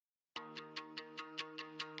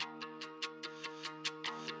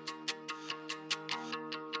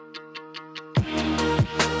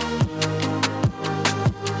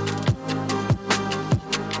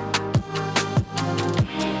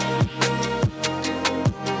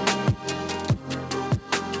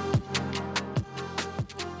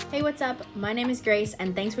Hey, what's up? My name is Grace,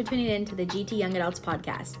 and thanks for tuning in to the GT Young Adults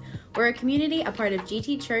podcast. We're a community, a part of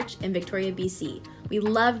GT Church in Victoria, BC. We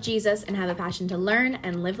love Jesus and have a passion to learn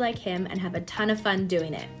and live like him and have a ton of fun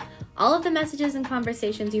doing it. All of the messages and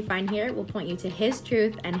conversations you find here will point you to his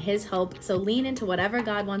truth and his hope, so lean into whatever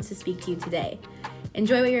God wants to speak to you today.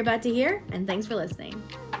 Enjoy what you're about to hear, and thanks for listening.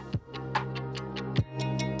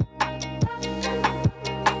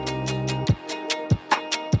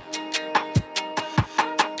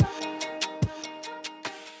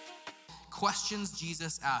 Questions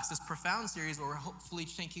Jesus asked. This profound series where we're hopefully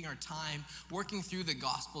taking our time, working through the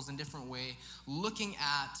Gospels in a different way, looking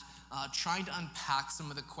at trying to unpack some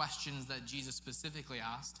of the questions that Jesus specifically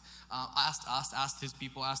asked us, asked his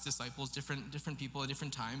people, asked disciples, different people at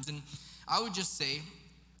different times. And I would just say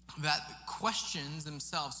that questions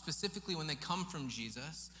themselves, specifically when they come from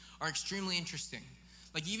Jesus, are extremely interesting.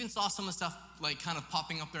 Like, you even saw some of the stuff like kind of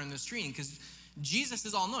popping up there on the screen, because Jesus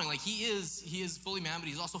is all-knowing. Like, he is fully man, but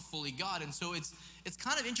he's also fully God. And so it's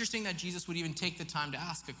kind of interesting that Jesus would even take the time to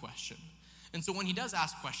ask a question. And so when he does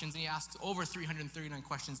ask questions, and he asks over 339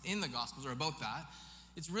 questions in the Gospels or about that,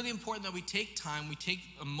 it's really important that we take time, we take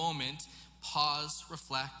a moment, pause,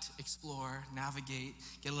 reflect, explore, navigate,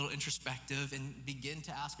 get a little introspective, and begin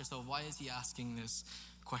to ask ourselves, why is he asking this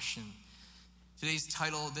question? Today's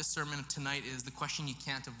title, this sermon tonight, is The Question You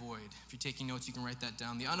Can't Avoid. If you're taking notes, you can write that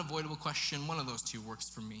down. The unavoidable question, one of those two works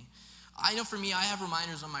for me. I know for me, I have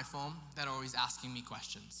reminders on my phone that are always asking me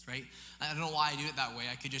questions, right? I don't know why I do it that way.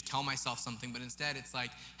 I could just tell myself something, but instead it's like,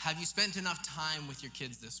 have you spent enough time with your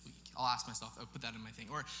kids this week? I'll ask myself, I'll put that in my thing.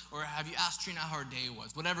 Or have you asked Trina how her day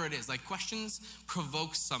was? Whatever it is, like, questions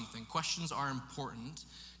provoke something. Questions are important.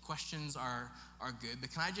 Questions are good,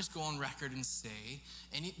 but can I just go on record and say,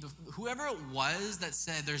 whoever it was that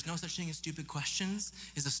said there's no such thing as stupid questions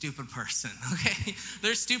is a stupid person, okay?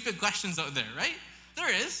 There's stupid questions out there, right? There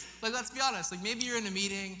is. Like, let's be honest. Like, maybe you're in a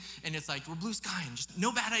meeting and it's like, we're blue sky and just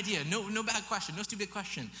no bad idea, no bad question, no stupid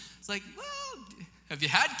question. It's like, well, have you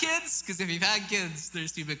had kids? Because if you've had kids, there's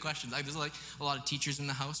stupid questions. Like, there's like a lot of teachers in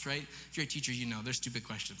the house, right? If you're a teacher, you know there's stupid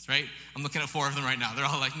questions, right? I'm looking at 4 of them right now. They're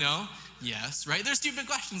all like, no, yes, right? There's stupid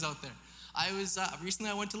questions out there. Recently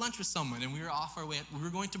I went to lunch with someone and we were off our way. We were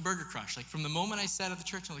going to Burger Crush. Like, from the moment I said at the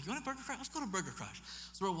church, I'm like, you want a Burger Crush? Let's go to Burger Crush.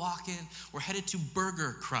 So we're walking, we're headed to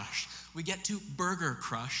Burger Crush. We get to Burger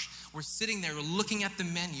Crush. We're sitting there, we're looking at the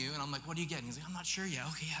menu, and I'm like, what are you getting? He's like, I'm not sure yet.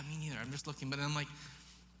 Okay, yeah, me neither. I'm just looking. But then I'm like,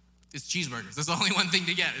 it's cheeseburgers. There's only one thing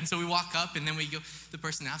to get. And so we walk up and then we go, the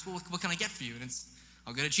person asks, well, what can I get for you? And it's,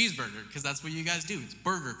 I'll get a cheeseburger, because that's what you guys do. It's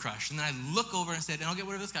Burger Crush. And then I look over and I said, and I'll get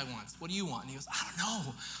whatever this guy wants. What do you want? And he goes, I don't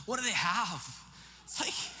know. What do they have? It's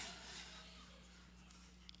like,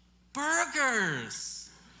 burgers.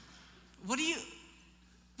 What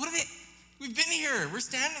are they? We've been here. We're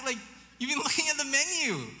standing, like, you've been looking at the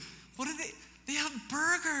menu. What are they? They have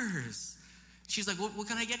burgers. She's like, what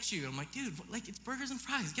can I get you? I'm like, dude, it's burgers and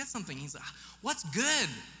fries. Get something. He's like, what's good?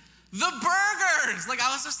 The burgers. Like,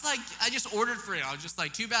 I was just like, I just ordered for it. I was just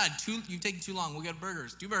like, too bad. You've taken too long. We'll get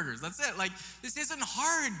burgers. 2 burgers. That's it. Like, this isn't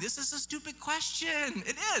hard. This is a stupid question.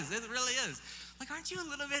 It is. It really is. Like, aren't you a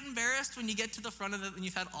little bit embarrassed when you get to the front of it and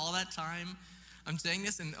you've had all that time? I'm saying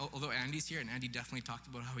this, and although Andy's here, and Andy definitely talked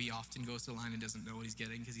about how he often goes to the line and doesn't know what he's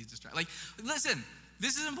getting because he's distracted. Like, listen,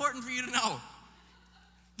 this is important for you to know.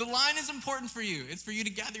 The line is important for you. It's for you to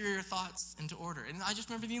gather your thoughts and to order. And I just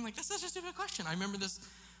remember being like, this is such a stupid question. I remember this,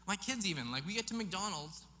 my kids even, like, we get to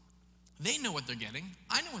McDonald's. They know what they're getting.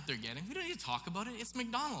 I know what they're getting. We don't need to talk about it. It's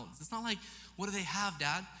McDonald's. It's not like, what do they have,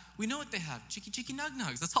 Dad? We know what they have. Chicky nug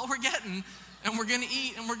nugs. That's all we're getting. And we're going to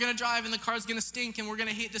eat, and we're going to drive, and the car's going to stink, and we're going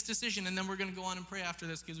to hate this decision, and then we're going to go on and pray after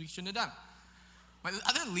this because we shouldn't have done it. My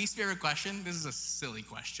other least favorite question, this is a silly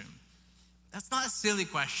question. That's not a silly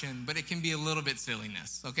question, but it can be a little bit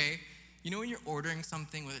silliness, okay? You know when you're ordering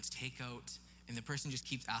something, whether it's takeout, and the person just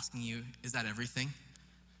keeps asking you, is that everything?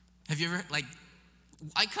 Have you ever, like,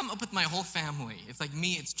 I come up with my whole family. It's like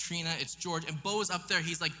me, it's Trina, it's George, and Bo's up there.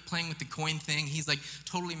 He's like playing with the coin thing. He's like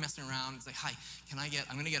totally messing around. It's like, hi, I'm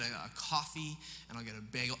going to get a coffee, and I'll get a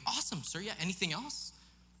bagel. Awesome, sir, yeah, anything else?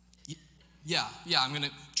 Yeah,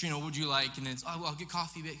 Trina, what would you like? And then it's, I'll get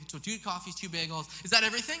coffee, so 2 coffees, 2 bagels. Is that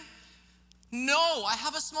everything? No, I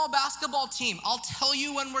have a small basketball team. I'll tell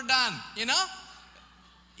you when we're done, you know?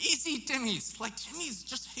 Easy, Timmy's. Like, Timmy's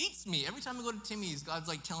just hates me. Every time I go to Timmy's, God's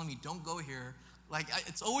like telling me, don't go here. Like,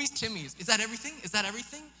 it's always Timmy's. Is that everything? Is that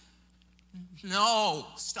everything? No,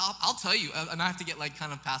 stop. I'll tell you. And I have to get like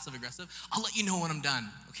kind of passive aggressive. I'll let you know when I'm done,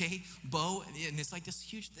 okay? Bo, and it's like this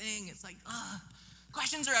huge thing. It's like,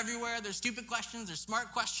 Questions are everywhere. There's stupid questions, there's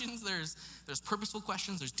smart questions, there's purposeful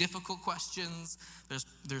questions, there's difficult questions,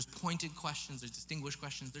 there's pointed questions, there's distinguished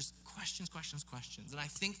questions, there's questions. And I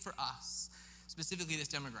think for us, specifically this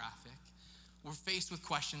demographic, we're faced with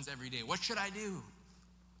questions every day. What should I do?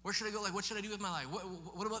 Where should I go? Like, what should I do with my life?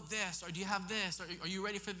 What about this? Or do you have this? Are you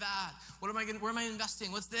ready for that? Where am I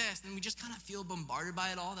investing? What's this? And we just kind of feel bombarded by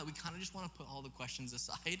it all, that we kind of just want to put all the questions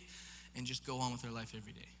aside and just go on with our life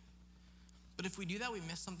every day. But if we do that, we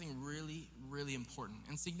miss something really, really important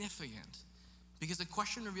and significant, because a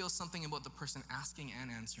question reveals something about the person asking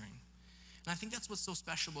and answering. And I think that's what's so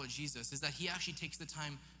special about Jesus, is that he actually takes the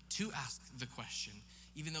time to ask the question,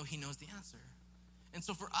 even though he knows the answer. And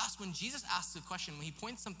so for us, when Jesus asks a question, when he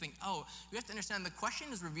points something out, we have to understand the question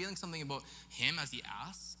is revealing something about him as he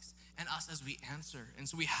asks and us as we answer. And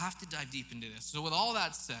so we have to dive deep into this. So with all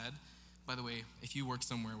that said, by the way, if you work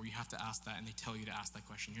somewhere where you have to ask that and they tell you to ask that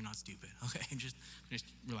question, you're not stupid, okay? Just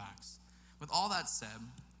relax. With all that said,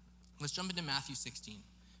 let's jump into Matthew 16.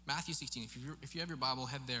 Matthew 16, if you have your Bible,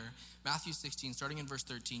 head there. Matthew 16, starting in verse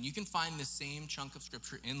 13. You can find the same chunk of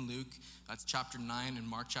scripture in Luke. That's chapter 9 and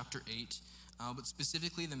Mark chapter 8. But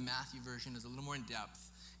specifically, the Matthew version is a little more in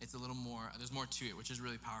depth. It's a little more, there's more to it, which is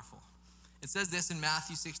really powerful. It says this in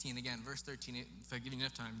Matthew 16, again, verse 13. If I give you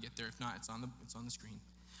enough time, get there. If not, it's on the screen.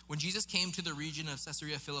 When Jesus came to the region of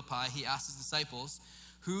Caesarea Philippi, he asked his disciples,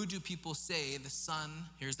 who do people say the Son,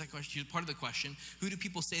 here's that question, here's part of the question, who do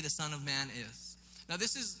people say the Son of Man is? Now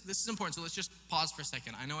this is important, so let's just pause for a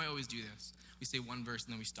second. I know I always do this. We say one verse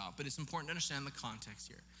and then we stop, but it's important to understand the context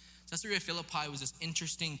here. Caesarea Philippi was this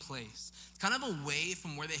interesting place. It's kind of away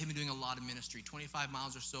from where they had been doing a lot of ministry, 25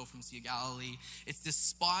 miles or so from Sea of Galilee. It's this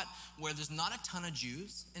spot where there's not a ton of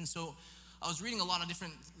Jews, and so I was reading a lot of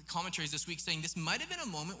different commentaries this week saying this might have been a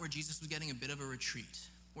moment where Jesus was getting a bit of a retreat,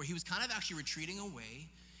 where he was kind of actually retreating away.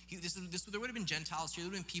 There would have been Gentiles here,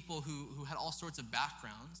 there would have been people who had all sorts of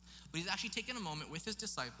backgrounds, but he's actually taken a moment with his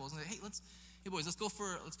disciples and said, hey boys, let's go for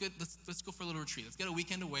a little retreat. Let's get a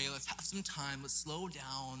weekend away. Let's have some time. Let's slow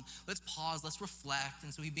down. Let's pause. Let's reflect.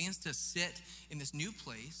 And so he begins to sit in this new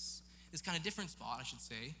place, this kind of different spot, I should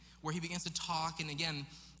say, where he begins to talk. And again,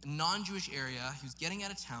 a non-Jewish area. He was getting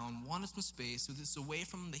out of town, wanted some space, so this is away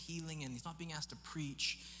from the healing, and he's not being asked to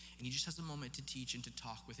preach. And he just has a moment to teach and to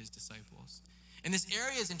talk with his disciples. And this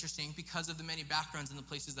area is interesting because of the many backgrounds and the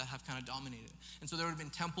places that have kind of dominated. And so there would have been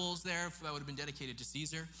temples there that would have been dedicated to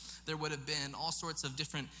Caesar. There would have been all sorts of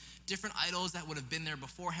different idols that would have been there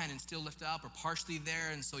beforehand and still lifted up or partially there.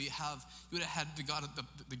 And so you would have had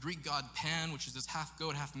the Greek god Pan, which is this half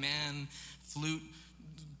goat, half man, flute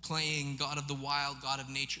playing god of the wild, god of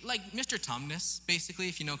nature. Like Mr. Tumnus, basically,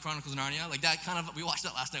 if you know Chronicles of Narnia. Like that kind of, we watched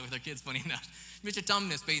that last night with our kids, funny enough. Mr.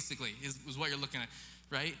 Tumnus, basically, is what you're looking at,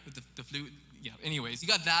 right? With the flute. Yeah, anyways, you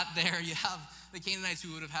got that there. You have the Canaanites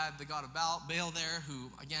who would have had the god of Baal there,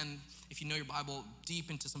 who, again, if you know your Bible,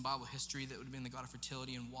 deep into some Bible history, that would have been the god of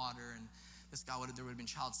fertility and water, and this guy there would have been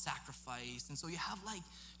child sacrifice. And so you have like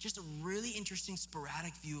just a really interesting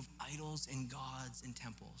sporadic view of idols and gods and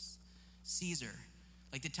temples. Caesar,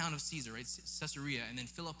 like the town of Caesar, right? Caesarea, and then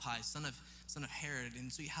Philippi, son of Herod.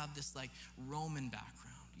 And so you have this like Roman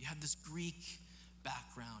background. You have this Greek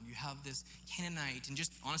background. You have this Canaanite, and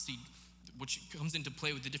just honestly, which comes into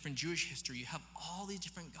play with the different Jewish history. You have all these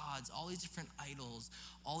different gods, all these different idols,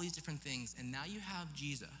 all these different things, and now you have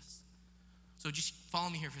Jesus. So just follow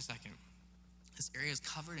me here for a second. This area is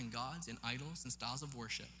covered in gods and idols and styles of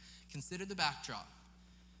worship. Consider the backdrop.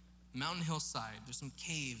 Mountain hillside, there's some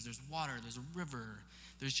caves, there's water, there's a river,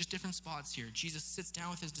 there's just different spots here. Jesus sits down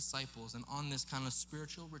with his disciples and on this kind of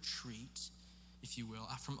spiritual retreat, if you will,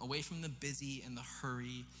 away from the busy and the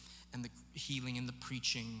hurry and the healing and the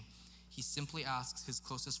preaching, he simply asks his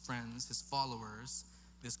closest friends, his followers,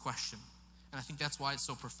 this question. And I think that's why it's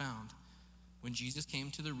so profound. When Jesus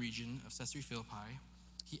came to the region of Caesarea Philippi,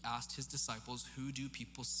 he asked his disciples, who do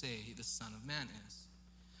people say the Son of Man is?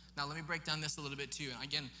 Now, let me break down this a little bit too. And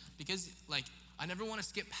again, because I never want to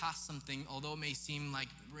skip past something, although it may seem like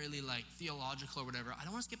really like theological or whatever. I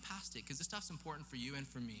don't want to skip past it because this stuff's important for you and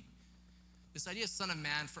for me. This idea of Son of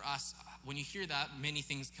Man for us, when you hear that, many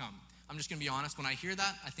things come. I'm just going to be honest. When I hear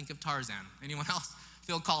that, I think of Tarzan. Anyone else?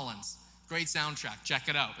 Phil Collins. Great soundtrack. Check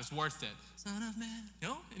it out. It's worth it. Son of Man.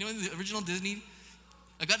 No? Anyone? The original Disney?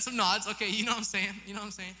 I got some nods. Okay, you know what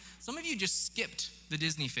I'm saying? Some of you just skipped the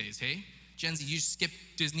Disney phase, hey? Gen Z, you just skipped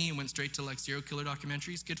Disney and went straight to like serial killer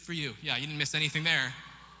documentaries. Good for you. Yeah, you didn't miss anything there.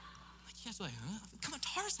 Like, you guys are like, huh? Come on,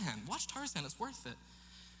 Tarzan. Watch Tarzan. It's worth it.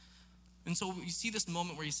 And so you see this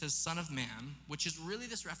moment where he says, Son of Man, which is really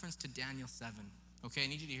this reference to Daniel 7. Okay, I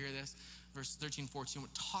need you to hear this. Verse 13, 14,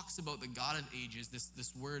 what talks about the God of ages,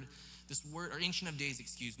 this word, or Ancient of Days,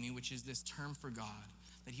 which is this term for God,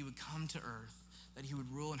 that he would come to earth, that he would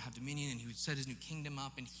rule and have dominion, and he would set his new kingdom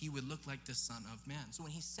up, and he would look like the Son of Man. So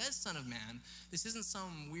when he says Son of Man, this isn't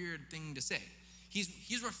some weird thing to say.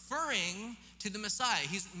 He's referring to the Messiah.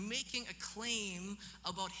 He's making a claim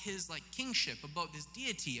about his kingship, about this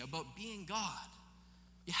deity, about being God.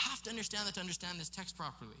 You have to understand that to understand this text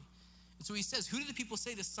properly. And so he says, who do the people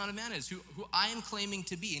say the Son of Man is, who I am claiming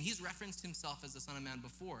to be? And he's referenced himself as the Son of Man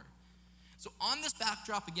before. So on this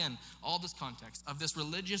backdrop, again, all this context of this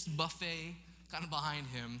religious buffet kind of behind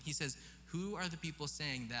him, he says, who are the people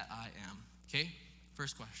saying that I am? Okay,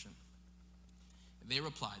 first question. They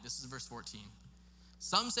replied, this is verse 14.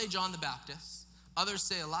 Some say John the Baptist, others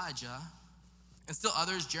say Elijah, and still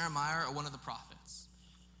others Jeremiah or one of the prophets.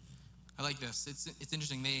 I like this. It's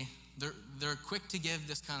interesting. They're quick to give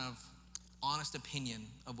this kind of honest opinion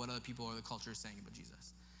of what other people or the culture is saying about Jesus.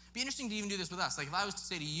 It'd be interesting to even do this with us. If I was to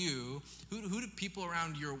say to you, who do people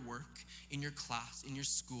around your work, in your class, in your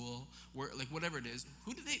school, whatever it is,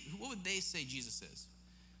 what would they say Jesus is?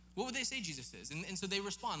 What would they say Jesus is? And so they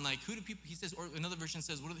respond who do people, he says, or another version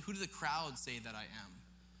says, who do the crowd say that I am?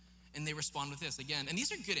 And they respond with this again. And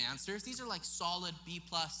these are good answers. These are solid B+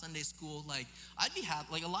 Sunday school. I'd be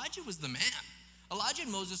happy. Elijah was the man. Elijah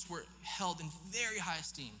and Moses were held in very high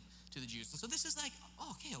esteem to the Jews. And so this is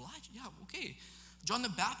okay, Elijah, yeah, okay. John the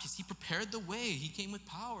Baptist, he prepared the way. He came with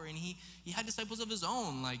power, and he had disciples of his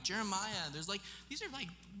own, Jeremiah. There's these are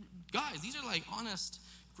guys, these are honest,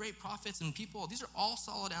 great prophets and people. These are all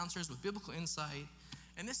solid answers with biblical insight.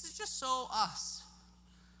 And this is just so us.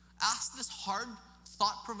 Ask this hard,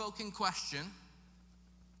 thought-provoking question,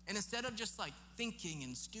 and instead of just thinking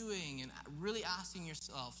and stewing and really asking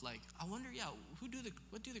yourself, I wonder,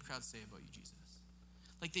 what do the crowds say about you, Jesus?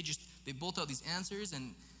 They bolt out these answers,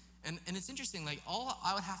 and it's interesting, all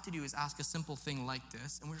I would have to do is ask a simple thing like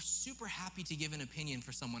this, and we're super happy to give an opinion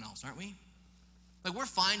for someone else, aren't we? We're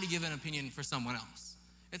fine to give an opinion for someone else.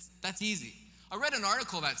 That's easy. I read an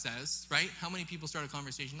article that says, right, how many people start a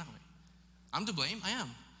conversation that way? I'm to blame, I am.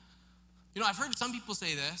 I've heard some people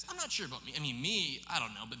say this. I'm not sure about me. Me, I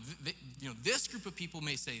don't know, but this group of people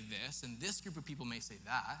may say this, and this group of people may say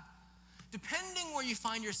that. Depending where you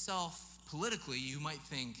find yourself politically, you might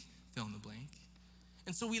think, fill in the blank.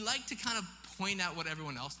 And so we like to kind of point out what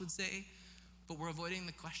everyone else would say, but we're avoiding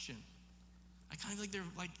the question. I kind of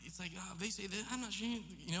they say that, I'm not sure,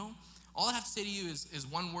 All I have to say to you is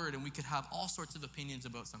one word, and we could have all sorts of opinions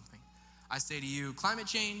about something. I say to you, climate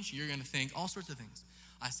change, you're going to think all sorts of things.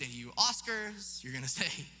 I say to you, Oscars, you're going to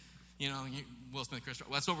say, Will Smith, Chris,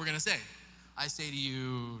 that's what we're going to say. I say to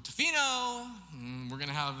you, Tofino, we're going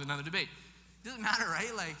to have another debate. It doesn't matter,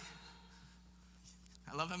 right?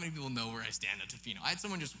 I love how many people know where I stand at Tofino. I had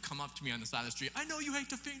someone just come up to me on the side of the street. I know you hate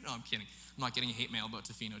Tofino. No, I'm kidding. I'm not getting a hate mail about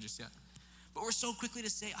Tofino just yet. But we're so quickly to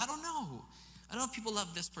say, I don't know. I don't know if people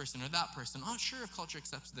love this person or that person. I'm not sure if culture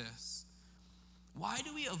accepts this. Why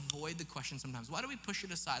do we avoid the question sometimes? Why do we push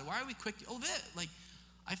it aside? Why are we quick?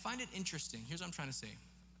 I find it interesting. Here's what I'm trying to say.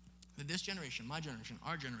 That this generation, my generation,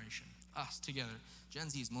 our generation, us together, Gen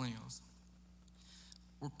Zs, millennials,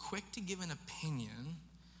 we're quick to give an opinion.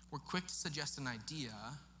 We're quick to suggest an idea,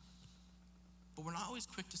 but we're not always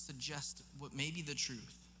quick to suggest what may be the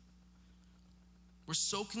truth. We're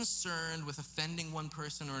so concerned with offending one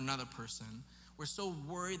person or another person. We're so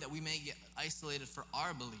worried that we may get isolated for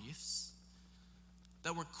our beliefs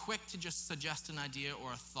that we're quick to just suggest an idea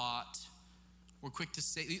or a thought. We're quick to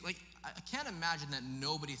say, I can't imagine that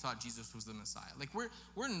nobody thought Jesus was the Messiah.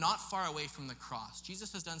 We're not far away from the cross.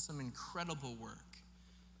 Jesus has done some incredible work.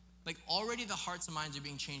 Already the hearts and minds are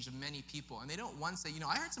being changed of many people. And they don't once say,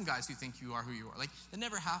 I heard some guys who think you are who you are. That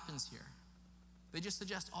never happens here. They just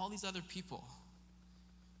suggest all these other people.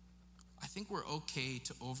 I think we're okay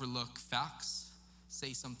to overlook facts,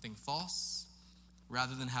 say something false,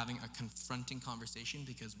 rather than having a confronting conversation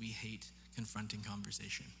because we hate confronting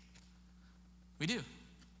conversation. We do.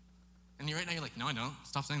 And right now you're no, I don't.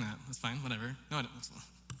 Stop saying that. That's fine, whatever. No, I don't.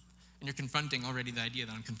 And you're confronting already the idea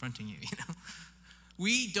that I'm confronting you,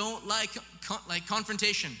 We don't like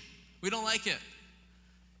confrontation. We don't like it.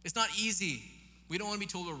 It's not easy. We don't want to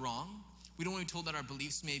be told we're wrong. We don't want to be told that our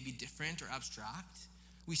beliefs may be different or abstract.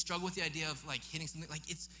 We struggle with the idea of hitting something.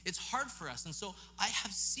 It's hard for us. And so I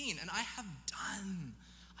have seen and I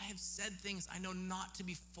have said things I know not to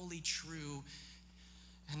be fully true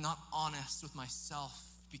and not honest with myself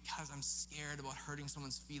because I'm scared about hurting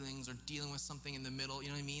someone's feelings or dealing with something in the middle. You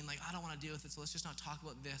know what I mean? Like, I don't want to deal with it, so let's just not talk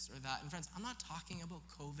about this or that. And friends, I'm not talking about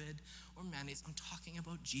COVID or mandates. I'm talking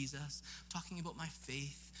about Jesus. I'm talking about my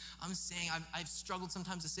faith. I'm saying I've struggled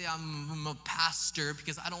sometimes to say I'm a pastor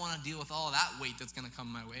because I don't want to deal with all that weight that's going to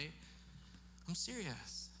come my way. I'm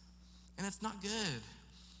serious. And it's not good.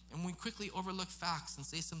 And we quickly overlook facts and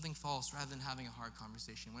say something false rather than having a hard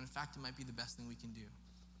conversation, when in fact it might be the best thing we can do.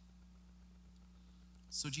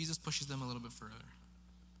 So Jesus pushes them a little bit further.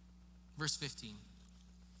 Verse 15.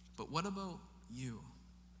 But what about you?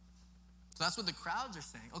 So that's what the crowds are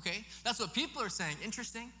saying. Okay, that's what people are saying.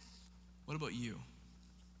 Interesting. What about you?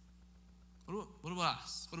 What about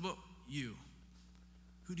us? What about you?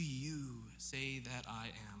 Who do you say that I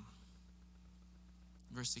am?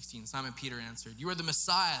 Verse 16, Simon Peter answered, you are the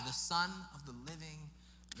Messiah, the Son of the living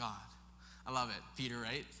God. I love it. Peter,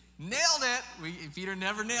 right? Nailed it. Peter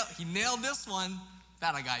never nailed. He nailed this one.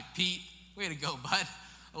 That a guy, Pete. Way to go, bud.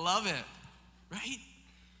 I love it. Right?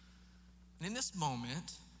 And in this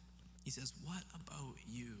moment, he says, what about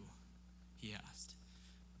you? He asked.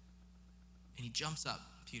 And he jumps up,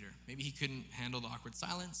 Peter. Maybe he couldn't handle the awkward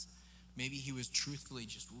silence. Maybe he was truthfully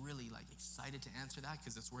just really excited to answer that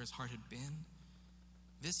because that's where his heart had been.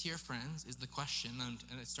 This here, friends, is the question, and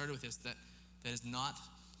it started with this, that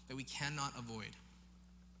we cannot avoid.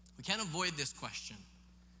 We can't avoid this question.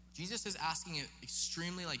 Jesus is asking it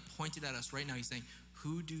extremely pointed at us right now. He's saying,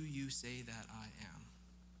 who do you say that I am?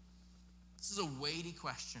 This is a weighty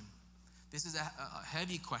question. This is a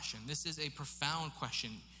heavy question. This is a profound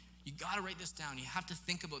question. You got to write this down. You have to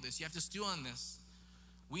think about this. You have to stew on this.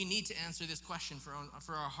 We need to answer this question for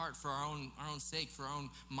our heart, for our own sake, for our own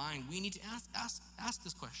mind. We need to ask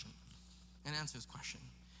this question and answer this question.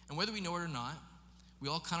 And whether we know it or not, we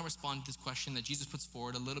all kind of respond to this question that Jesus puts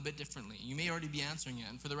forward a little bit differently. You may already be answering it.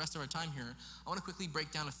 And for the rest of our time here, I want to quickly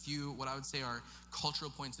break down a few, what I would say are cultural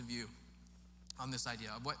points of view on this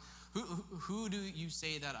idea of who do you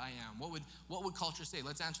say that I am? What would culture say?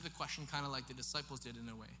 Let's answer the question kind of like the disciples did in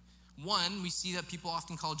a way. One, we see that people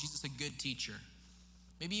often call Jesus a good teacher.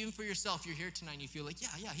 Maybe even for yourself, you're here tonight and you feel like,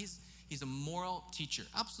 yeah, he's a moral teacher.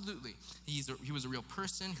 Absolutely. He was a real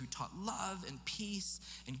person who taught love and peace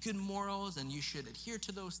and good morals, and you should adhere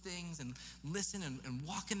to those things and listen and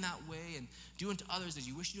walk in that way and do unto others as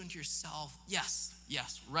you wish to do unto yourself. Yes,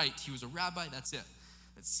 right. He was a rabbi, that's it.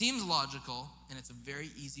 It seems logical, and it's a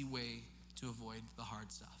very easy way to avoid the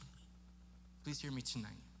hard stuff. Please hear me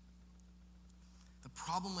tonight. The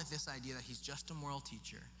problem with this idea that he's just a moral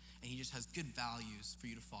teacher and he just has good values for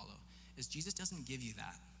you to follow is Jesus doesn't give you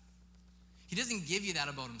that. He doesn't give you that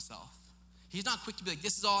about himself. He's not quick to be like,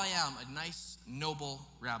 this is all I am, a nice, noble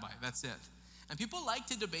rabbi. That's it. And people like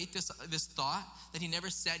to debate this thought that he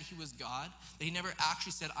never said he was God, that he never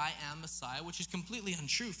actually said, I am Messiah, which is completely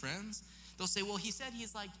untrue, friends. They'll say, well, he said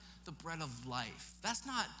he's like the bread of life. That's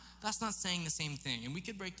not saying the same thing. And we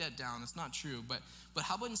could break that down. It's not true. But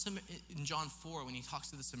how about in John 4 when he talks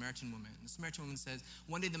to the Samaritan woman? The Samaritan woman says,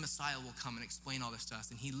 one day the Messiah will come and explain all this to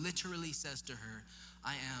us. And he literally says to her,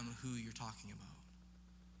 I am who you're talking about.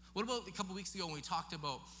 What about a couple weeks ago when we talked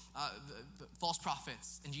about the false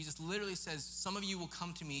prophets? And Jesus literally says, some of you will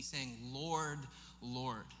come to me saying, Lord,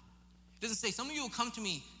 Lord. He doesn't say, some of you will come to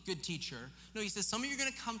me, good teacher. No, he says, some of you are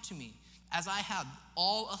going to come to me. As I have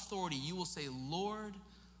all authority, you will say, Lord,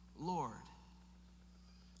 Lord.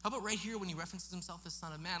 How about right here when he references himself as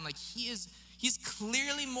Son of Man? He's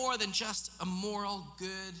clearly more than just a moral,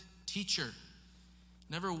 good teacher.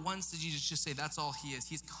 Never once did Jesus just say that's all he is.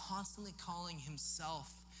 He's constantly calling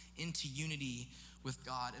himself into unity with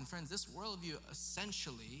God. And friends, this worldview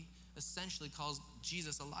essentially calls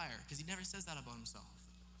Jesus a liar because he never says that about himself.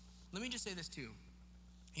 Let me just say this too.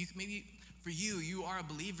 Maybe for you are a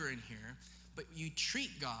believer in here, but you treat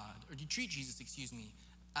Jesus,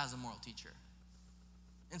 as a moral teacher.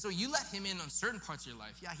 And so you let him in on certain parts of your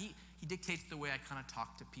life. Yeah, he dictates the way I kind of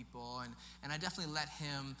talk to people, and I definitely let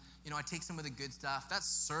him, I take some of the good stuff. That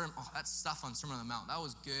stuff on Sermon on the Mount, that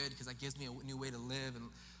was good because that gives me a new way to live.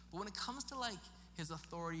 But when it comes to his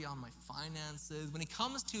authority on my finances, when it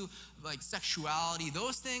comes to sexuality,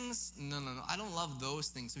 those things, no, I don't love those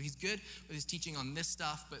things. So he's good with his teaching on this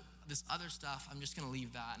stuff, but this other stuff, I'm just going to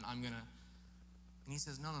leave that, and he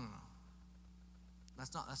says, no.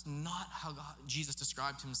 That's not how Jesus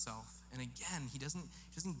described himself. And again, he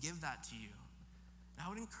doesn't give that to you. And I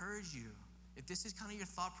would encourage you, if this is kind of your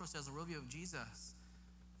thought process, a worldview of Jesus,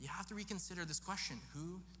 you have to reconsider this question.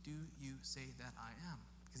 Who do you say that I am?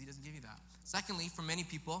 Because he doesn't give you that. Secondly, for many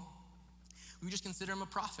people, we just consider him a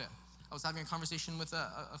prophet. I was having a conversation with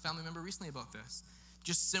a family member recently about this.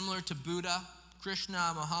 Just similar to Buddha,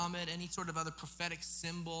 Krishna, Muhammad, any sort of other prophetic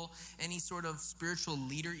symbol, any sort of spiritual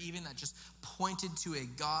leader even that just pointed to a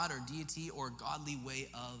God or deity or godly way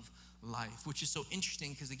of life, which is so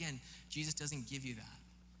interesting because, again, Jesus doesn't give you that.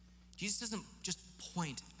 Jesus doesn't just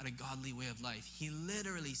point at a godly way of life. He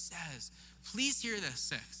literally says, please hear this,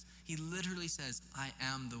 6. He literally says, I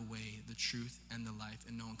am the way, the truth, and the life,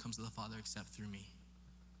 and no one comes to the Father except through me.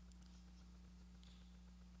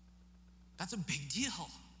 That's a big deal.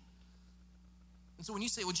 And so when you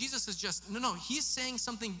say, well, Jesus is just, no, he's saying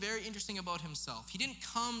something very interesting about himself. He didn't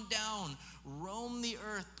come down, roam the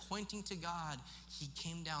earth, pointing to God. He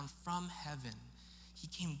came down from heaven. He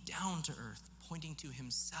came down to earth, pointing to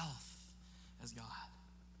himself as God.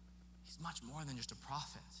 He's much more than just a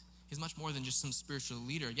prophet. He's much more than just some spiritual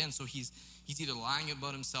leader. Again, so he's either lying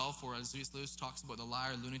about himself, or as C.S. Lewis talks about, the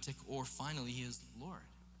liar, lunatic, or finally, he is Lord.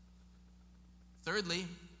 Thirdly,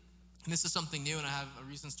 and this is something new, and I have a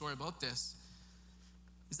recent story about this,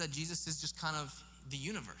 is that Jesus is just kind of the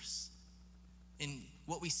universe. And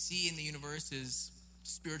what we see in the universe is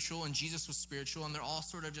spiritual, and Jesus was spiritual, and they're all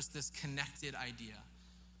sort of just this connected idea.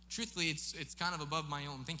 Truthfully, it's kind of above my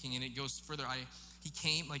own thinking, and it goes further. He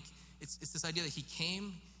came, like, it's this idea that he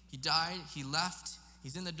came, he died, he left,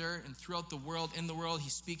 he's in the dirt, and throughout the world, in the world, he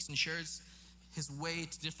speaks and shares his way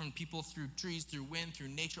to different people through trees, through wind, through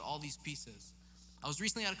nature, all these pieces. I was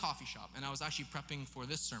recently at a coffee shop, and I was actually prepping for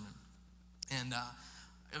this sermon. And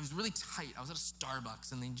it was really tight. I was at a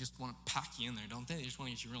Starbucks, and they just want to pack you in there, don't they? They just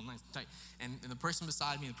want to get you real nice and tight. And the person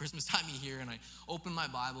beside me here, and I open my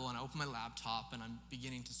Bible, and I open my laptop, and I'm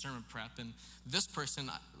beginning to sermon prep, and this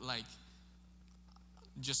person, like,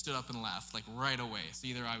 just stood up and left, like, right away. So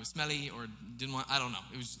either I was smelly or didn't want, I don't know.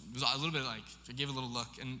 It was a little bit like, I gave a little look,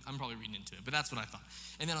 and I'm probably reading into it, but that's what I thought.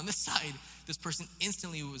 And then on this side, this person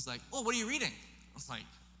instantly was like, oh, what are you reading? I was like,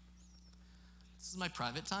 this is my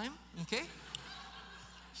private time, okay? You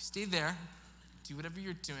stay there, do whatever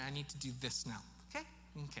you're doing. I need to do this now, okay?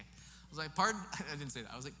 Okay. I was like, pardon? I didn't say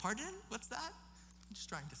that. I was like, pardon? What's that? I'm just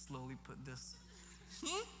trying to slowly put this.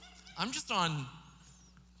 I'm just on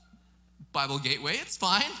Bible Gateway. It's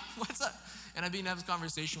fine. What's that? And I began to have this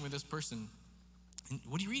conversation with this person. And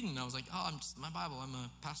what are you reading? And I was like, oh, I'm just my Bible. I'm a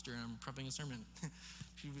pastor, and I'm prepping a sermon.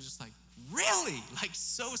 She was just like, really? Like,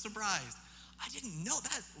 so surprised. I didn't know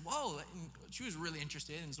that. Whoa. And she was really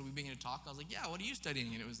interested, and so we began to talk. I was like, yeah, what are you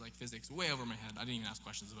studying? And it was like physics, way over my head. I didn't even ask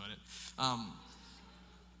questions about it. And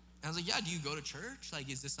I was like, yeah, do you go to church?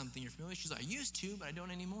 Like, is this something you're familiar with? She's like, I used to, but I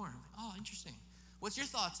don't anymore. I'm like, oh, interesting. What's your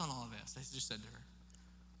thoughts on all of this? I just said to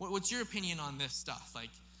her, what's your opinion on this stuff?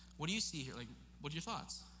 Like, what do you see here? Like, what are your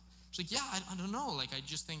thoughts? She's like, yeah, I don't know. Like, I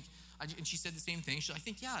just think, and she said the same thing. She's like, I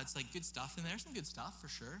think, yeah, it's like good stuff in there. Some good stuff for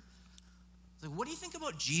sure. I was like, what do you think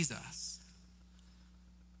about Jesus?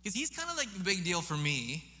 Because he's kind of like the big deal for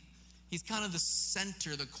me. He's kind of the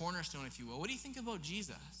center, the cornerstone, if you will. What do you think about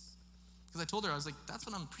Jesus? Because I told her, I was like, that's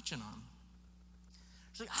what I'm preaching on.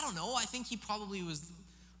 She's like, I don't know. I think he probably was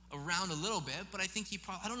around a little bit, but I think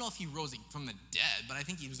I don't know if he rose from the dead, but I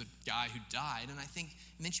think he was a guy who died. And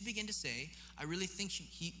then she began to say, I really think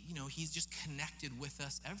he's just connected with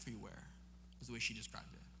us everywhere, is the way she described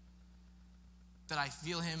it. That I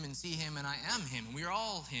feel him and see him, and I am him, and we are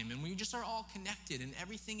all him, and we just are all connected, and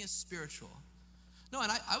everything is spiritual. No,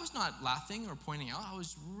 and I was not laughing or pointing out. I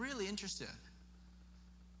was really interested.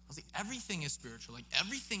 I was like, everything is spiritual. Like,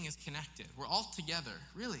 everything is connected. We're all together,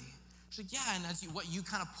 really. She's like, yeah, and what you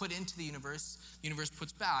kind of put into the universe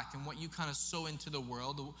puts back, and what you kind of sow into the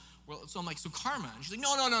world. So I'm like, so karma? And she's like,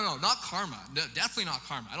 no, not karma. No, definitely not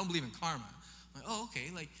karma. I don't believe in karma. I'm like, oh,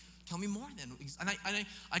 okay, like, tell me more then. And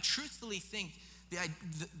I truthfully think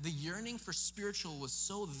the yearning for spiritual was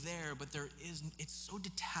so there, but it's so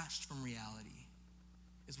detached from reality,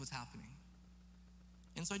 is what's happening.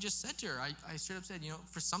 And so I just said to her, I straight up said,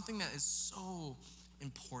 for something that is so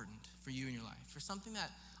important for you in your life, for something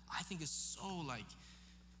that I think is so like,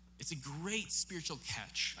 it's a great spiritual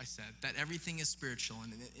catch, I said, that everything is spiritual,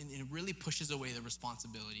 and it really pushes away the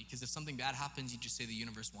responsibility, because if something bad happens, you just say the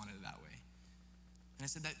universe wanted it that way. And I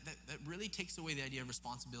said that really takes away the idea of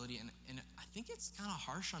responsibility, and I think it's kind of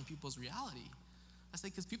harsh on people's reality. I said,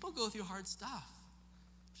 because people go through hard stuff.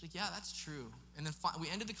 She's like, yeah, that's true. And then we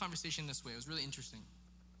ended the conversation this way. It was really interesting.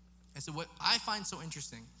 I said, what I find so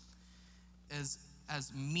interesting is,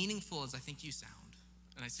 as meaningful as I think you sound,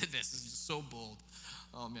 and I said this is just so bold.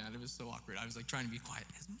 Oh man, it was so awkward. I was like trying to be quiet.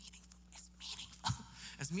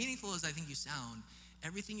 As meaningful as I think you sound,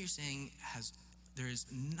 everything you're saying there is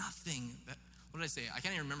nothing that, what did I say? I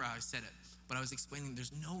can't even remember how I said it, but I was explaining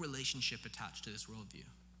there's no relationship attached to this worldview.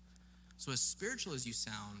 So as spiritual as you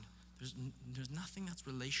sound, there's nothing that's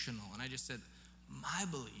relational. And I just said, My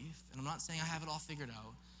belief, and I'm not saying I have it all figured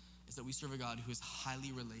out, is that we serve a God who is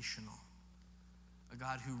highly relational, a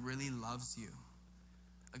God who really loves you,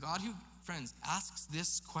 a God who, friends, asks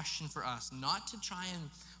this question for us, not to try and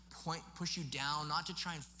push you down, not to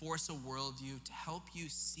try and force a worldview, to help you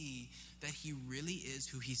see that he really is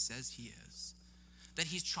who he says he is. That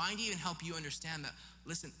he's trying to even help you understand that,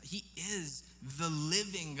 listen, he is the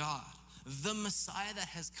living God, the Messiah that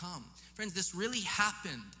has come. Friends, this really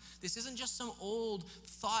happened. This isn't just some old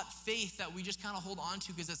thought faith that we just kind of hold on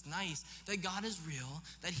to because it's nice. That God is real,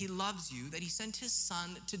 that he loves you, that he sent his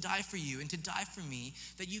son to die for you and to die for me,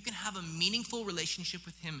 that you can have a meaningful relationship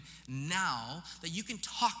with him now, that you can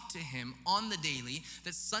talk to him on the daily,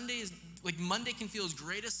 that Sunday is, like Monday can feel as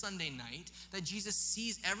great as Sunday night, that Jesus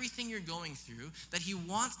sees everything you're going through, that he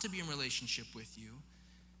wants to be in relationship with you,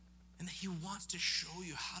 and that he wants to show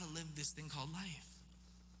you how to live this thing called life.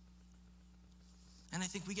 And I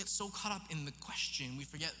think we get so caught up in the question, we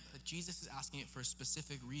forget that Jesus is asking it for a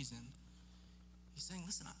specific reason. He's saying,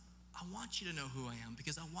 listen, I want you to know who I am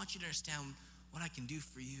because I want you to understand what I can do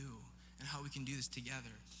for you and how we can do this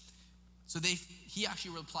together. So he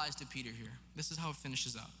actually replies to Peter here. This is how it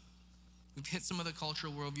finishes up. We've hit some of the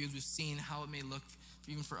cultural worldviews. We've seen how it may look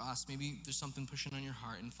even for us. Maybe there's something pushing on your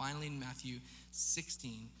heart. And finally in Matthew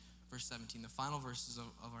 16, verse 17, the final verses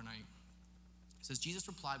of our night, it says, Jesus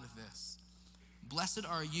replied with this: "Blessed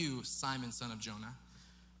are you, Simon, son of Jonah,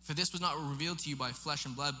 for this was not revealed to you by flesh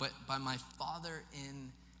and blood, but by my Father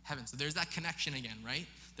in heaven." So there's that connection again, right?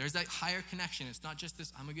 There's that higher connection. It's not just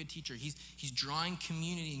this, I'm a good teacher. He's drawing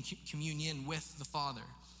community and communion with the Father.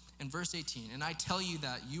 In verse 18, "And I tell you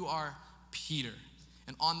that you are Peter,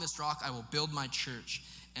 and on this rock I will build my church,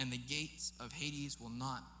 and the gates of Hades will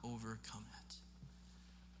not overcome it."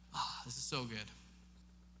 This is so good.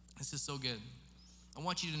 This is so good. I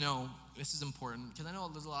want you to know, this is important, because I know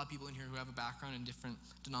there's a lot of people in here who have a background in different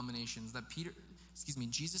denominations, that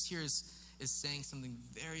Jesus here is saying something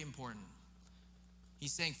very important.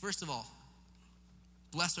 He's saying, first of all,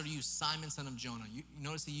 blessed are you, Simon, son of Jonah. You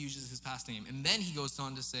notice he uses his past name. And then he goes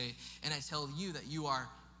on to say, and I tell you that you are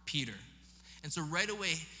Peter. And so right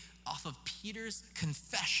away, off of Peter's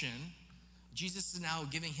confession, Jesus is now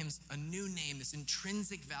giving him a new name, this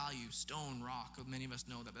intrinsic value, stone, rock. Many of us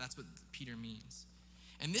know that, but that's what Peter means.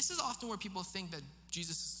 And this is often where people think that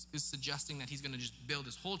Jesus is suggesting that he's going to just build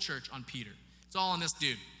his whole church on Peter. It's all on this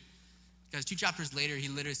dude. Because 2 chapters later, he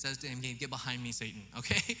literally says to him, "Get behind me, Satan,"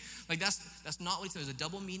 okay? Like that's not what he says. There's a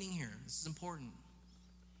double meaning here. This is important.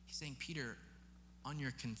 He's saying, Peter, on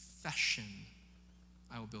your confession,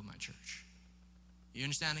 I will build my church. Are you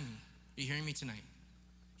understanding me? Are you hearing me tonight?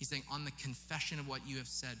 He's saying, on the confession of what you have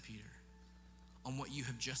said, Peter, on what you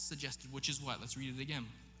have just suggested, which is what? Let's read it again.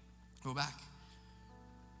 Go back.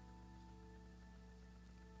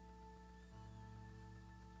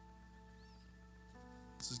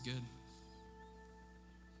 This is good.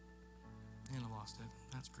 And I lost it.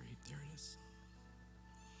 That's great. There it is.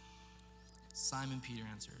 Simon Peter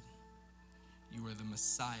answered, "You are the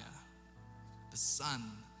Messiah, the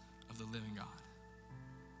Son of the living God."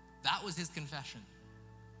 That was his confession.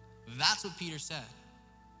 That's what Peter said.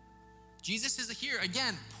 Jesus is here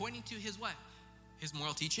again pointing to his what? His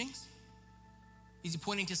moral teachings? Is he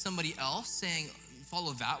pointing to somebody else saying,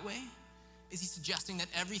 follow that way? Is he suggesting that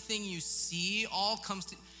everything you see all comes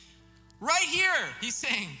to... Right here, he's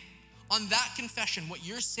saying, on that confession, what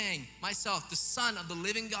you're saying, myself, the Son of the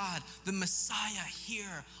living God, the Messiah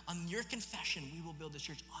here, on your confession, we will build the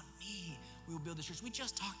church. On me, we will build the church. We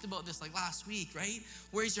just talked about this like last week, right?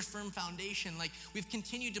 Where's your firm foundation? Like we've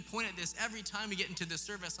continued to point at this every time we get into this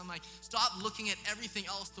service. I'm like, stop looking at everything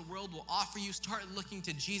else the world will offer you. Start looking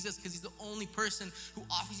to Jesus because he's the only person who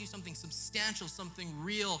offers you something substantial, something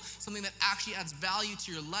real, something that actually adds value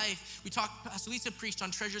to your life. We talked, Pastor Lisa preached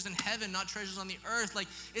on treasures in heaven, not treasures on the earth. Like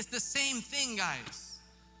it's the same thing, guys.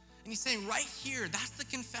 And he's saying right here, that's the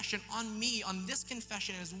confession on me, on this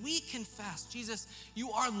confession. As we confess, Jesus,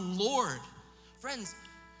 you are Lord. Friends,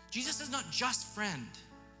 Jesus is not just friend.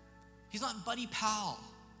 He's not buddy pal.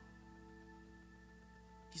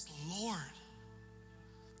 He's Lord.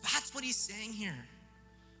 That's what he's saying here.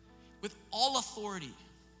 With all authority.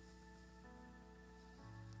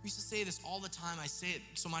 We used to say this all the time. I say it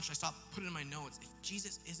so much I stopped putting it in my notes. If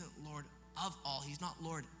Jesus isn't Lord of all, he's not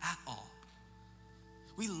Lord at all.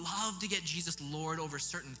 We love to get Jesus Lord over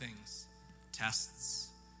certain things. Tests,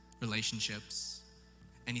 relationships,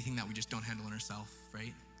 anything that we just don't handle on ourselves,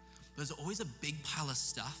 right? But there's always a big pile of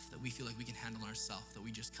stuff that we feel like we can handle ourselves, that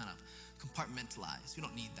we just kind of compartmentalize. We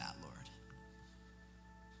don't need that, Lord.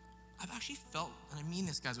 I've actually felt, and I mean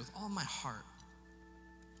this, guys, with all my heart,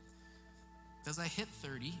 as I hit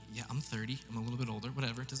 30, yeah, I'm 30, I'm a little bit older,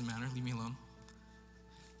 whatever, it doesn't matter, leave me alone.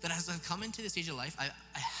 That as I've come into this stage of life, I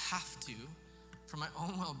have to, for my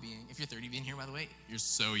own well-being, if you're 30 being here, by the way, you're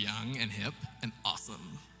so young and hip and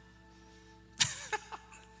awesome.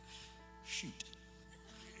 Shoot,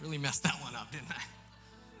 really messed that one up, didn't I?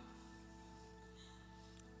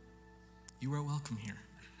 You are welcome here.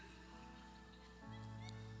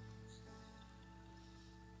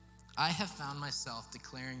 I have found myself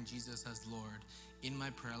declaring Jesus as Lord in my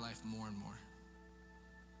prayer life more and more.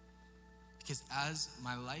 Because as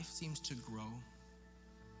my life seems to grow,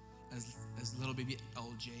 as little baby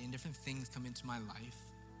LJ and different things come into my life,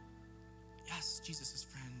 yes, Jesus is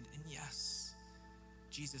friend, and yes,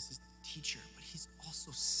 Jesus is teacher, but he's also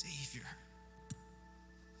Savior.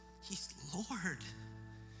 He's Lord.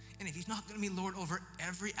 And if he's not going to be Lord over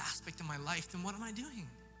every aspect of my life, then what am I doing?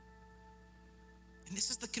 And this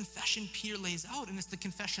is the confession Peter lays out, and it's the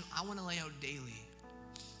confession I want to lay out daily.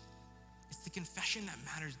 It's the confession that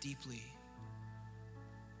matters deeply.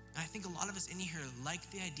 And I think a lot of us in here like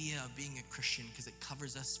the idea of being a Christian because it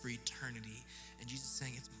covers us for eternity. And Jesus is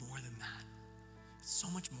saying it's more than that. It's so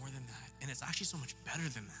much more than that. And it's actually so much better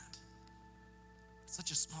than that. It's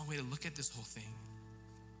such a small way to look at this whole thing.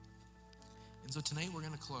 And so tonight we're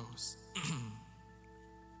going to close.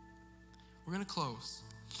 We're going to close.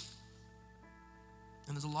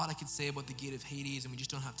 And there's a lot I could say about the gate of Hades, and we just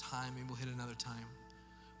don't have time. Maybe we'll hit it another time.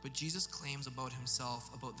 But Jesus claims about himself,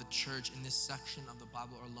 about the church in this section of the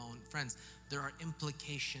Bible alone. Friends, there are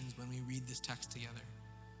implications when we read this text together.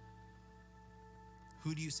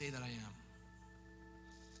 Who do you say that I am?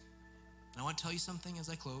 And I want to tell you something as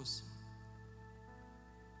I close.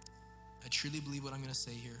 I truly believe what I'm going to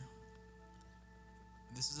say here.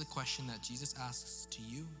 This is a question that Jesus asks to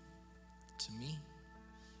you, to me.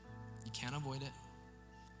 You can't avoid it.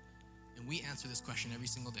 And we answer this question every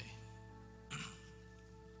single day.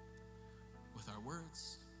 With our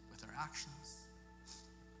words, with our actions,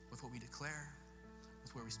 with what we declare,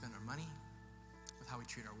 with where we spend our money, with how we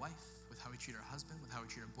treat our wife, with how we treat our husband, with how we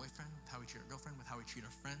treat our boyfriend, with how we treat our girlfriend, with how we treat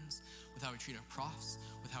our friends, with how we treat our profs,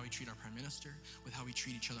 with how we treat our prime minister, with how we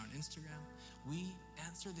treat each other on Instagram. We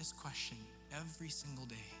answer this question every single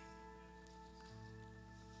day.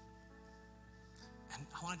 And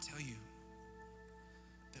I want to tell you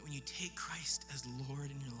that when you take Christ as Lord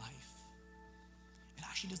in your life, it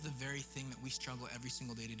actually does the very thing that we struggle every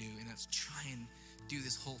single day to do, and that's try and do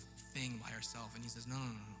this whole thing by ourselves. And he says, no.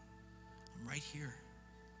 I'm right here.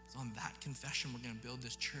 It's on that confession we're going to build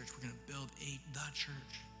this church. We're going to build the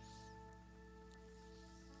church.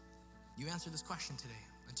 You answer this question today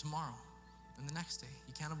and tomorrow and the next day.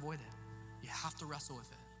 You can't avoid it. You have to wrestle with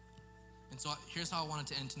it. And so here's how I want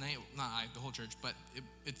it to end tonight. Not I, the whole church, but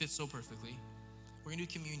it fits so perfectly. We're going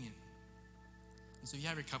to do communion. And so if you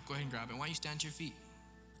have your cup, go ahead and grab it. Why don't you stand to your feet?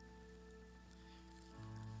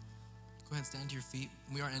 Go ahead, stand to your feet.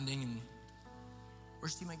 We are ending, and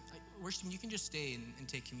worship team, you can just stay and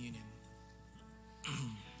take communion.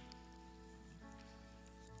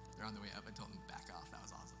 They're on the way up. I told them to back off. That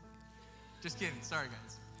was awesome. Just kidding. Sorry,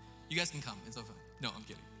 guys. You guys can come. It's so fun. No, I'm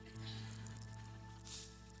kidding.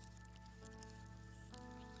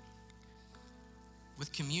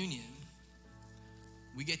 With communion,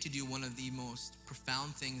 we get to do one of the most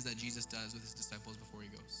profound things that Jesus does with his disciples before he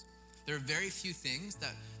goes. There are very few things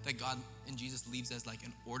that God and Jesus leaves as like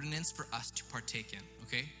an ordinance for us to partake in,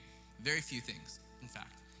 okay? Very few things, in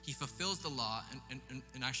fact. He fulfills the law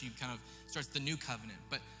and actually kind of starts the new covenant.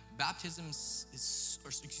 But baptism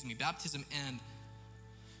and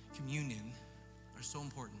communion are so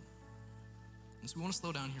important. And so we want to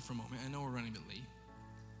slow down here for a moment. I know we're running a bit late.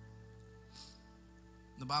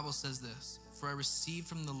 The Bible says this, "For I received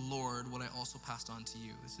from the Lord what I also passed on to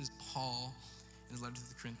you." This is Paul in his letter to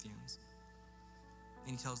the Corinthians.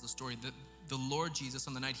 And he tells the story that the Lord Jesus,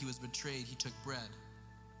 on the night he was betrayed, he took bread.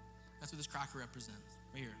 That's what this cracker represents,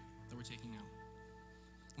 right here, that we're taking now.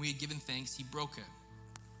 When he had given thanks, he broke it.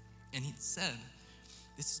 And he said,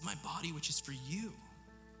 "This is my body, which is for you."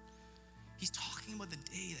 He's talking about the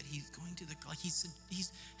day that he's going to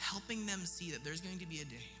he's helping them see that there's going to be a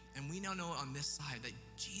day. And we now know on this side that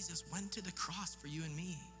Jesus went to the cross for you and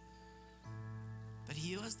me. That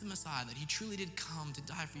he was the Messiah, that he truly did come to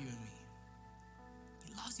die for you and me.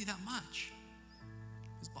 He loves you that much.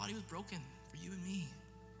 His body was broken for you and me.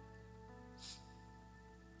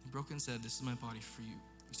 He broke and said, "This is my body for you,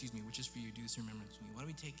 which is for you. Do this in remembrance of me." Why don't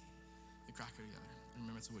we take the cracker together in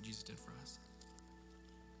remembrance of what Jesus did for us?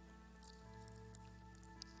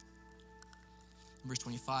 In verse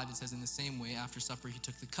 25, it says, "In the same way, after supper, he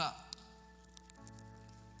took the cup.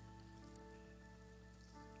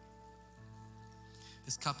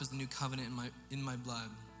 This cup is the new covenant in my blood.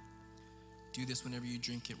 Do this whenever you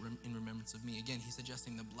drink it in remembrance of me. Again, he's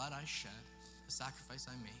suggesting the blood I shed, the sacrifice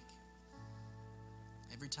I make.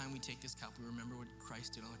 Every time we take this cup, we remember what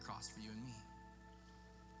Christ did on the cross for you and me.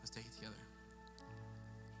 Let's take it together.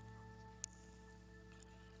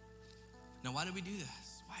 Now, why do we do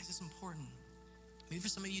this? Why is this important? Maybe for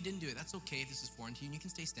some of you didn't do it. That's okay if this is foreign to you and you can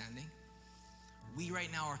stay standing. We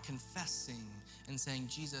right now are confessing and saying,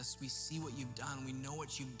 Jesus, we see what you've done. We know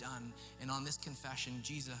what you've done. And on this confession,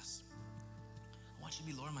 Jesus, I want you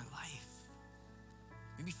to be Lord of my life.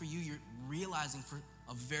 Maybe for you, you're realizing for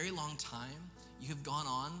a very long time, you have gone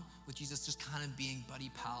on with Jesus just kind of being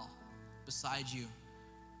buddy pal beside you.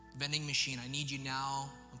 Vending machine, I need you now.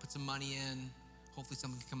 I'll put some money in. Hopefully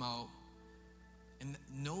something can come out. And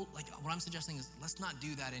no, like what I'm suggesting is let's not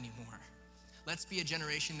do that anymore. Let's be a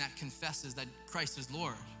generation that confesses that Christ is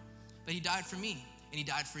Lord, that he died for me and he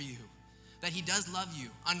died for you, that he does love you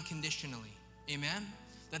unconditionally. Amen?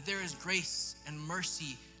 That there is grace and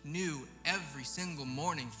mercy new every single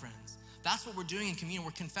morning, friends. That's what we're doing in communion.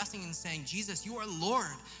 We're confessing and saying, Jesus, you are Lord.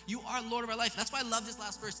 You are Lord of our life. That's why I love this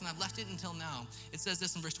last verse, and I've left it until now. It says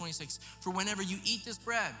this in verse 26, for whenever you eat this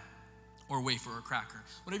bread, or wafer or cracker,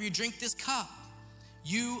 whenever you drink this cup,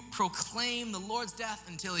 you proclaim the Lord's death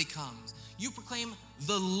until he comes. You proclaim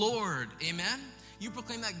the Lord, amen? You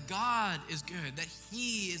proclaim that God is good, that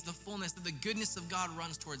he is the fullness, that the goodness of God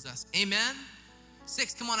runs towards us, amen?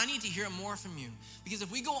 6, come on, I need to hear it more from you. Because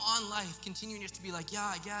if we go on life continuing just to be like,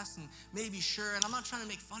 yeah, I guess, and maybe sure, and I'm not trying to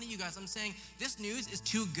make fun of you guys. I'm saying this news is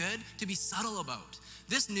too good to be subtle about.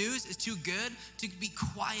 This news is too good to be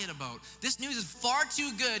quiet about. This news is far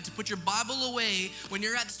too good to put your Bible away when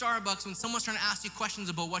you're at Starbucks when someone's trying to ask you questions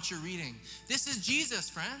about what you're reading. This is Jesus,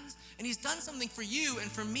 friends, and he's done something for you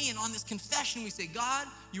and for me. And on this confession, we say, God,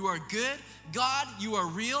 you are good. God, you are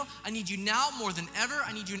real. I need you now more than ever.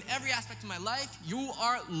 I need you in every aspect of my life. You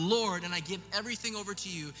are Lord, and I give everything over to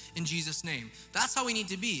you in Jesus' name. That's how we need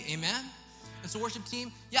to be, amen? And so worship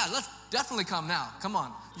team, yeah, let's definitely come now. Come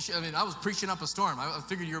on. I was preaching up a storm. I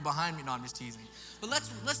figured you were behind me. No, I'm just teasing. But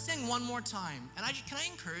let's sing one more time. And can I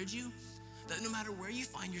encourage you that no matter where you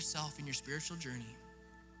find yourself in your spiritual journey,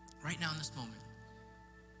 right now in this moment,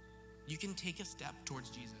 you can take a step towards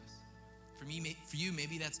Jesus. For you,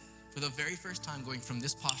 maybe that's for the very first time going from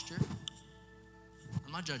this posture.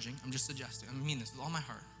 I'm not judging. I'm just suggesting. I mean this with all my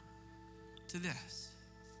heart. To this.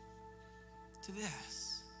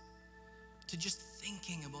 To just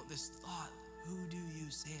thinking about this thought, who do you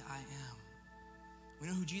say I am? We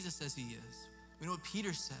know who Jesus says he is. We know what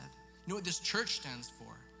Peter said. We know what this church stands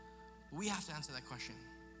for. But we have to answer that question.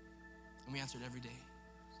 And we answer it every day.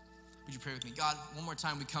 Would you pray with me? God, one more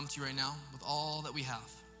time we come to you right now with all that we have.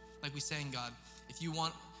 Like we sang, God, if you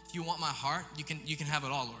want my heart, you can have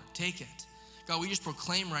it all, Lord. Take it. God, we just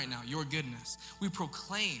proclaim right now your goodness. We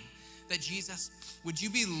proclaim that Jesus, would you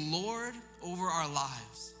be Lord over our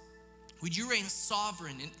lives? Would you reign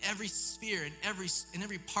sovereign in every sphere, in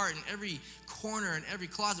every part, in every corner, in every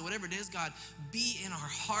closet, whatever it is, God, be in our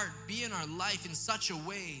heart, be in our life in such a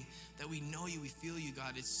way that we know you, we feel you,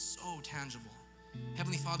 God. It's so tangible.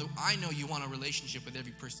 Heavenly Father, I know you want a relationship with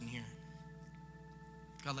every person here.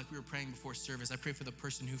 God, like we were praying before service, I pray for the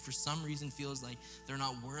person who for some reason feels like they're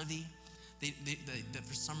not worthy, that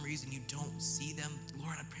for some reason you don't see them.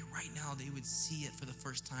 Lord, I pray right now they would see it for the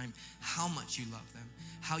first time, how much you love them,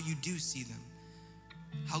 how you do see them.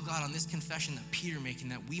 How, God, on this confession that Peter making,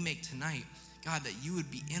 that we make tonight, God, that you would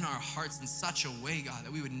be in our hearts in such a way, God,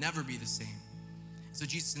 that we would never be the same. So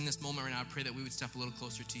Jesus, in this moment right now, I pray that we would step a little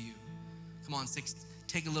closer to you. Come on,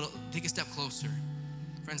 take a step closer.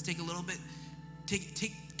 Friends, take a little bit,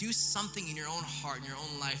 do something in your own heart, in your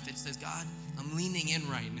own life that says, God, I'm leaning in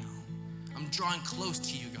right now. I'm drawing close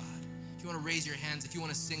to you, God. If you want to raise your hands, if you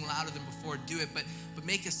want to sing louder than before, do it. But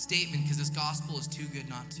make a statement, because this gospel is too good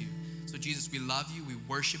not to. So Jesus, we love you. We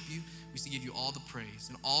worship you. We give you all the praise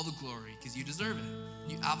and all the glory because you deserve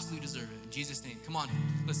it. You absolutely deserve it. In Jesus' name, come on,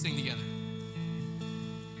 let's sing together.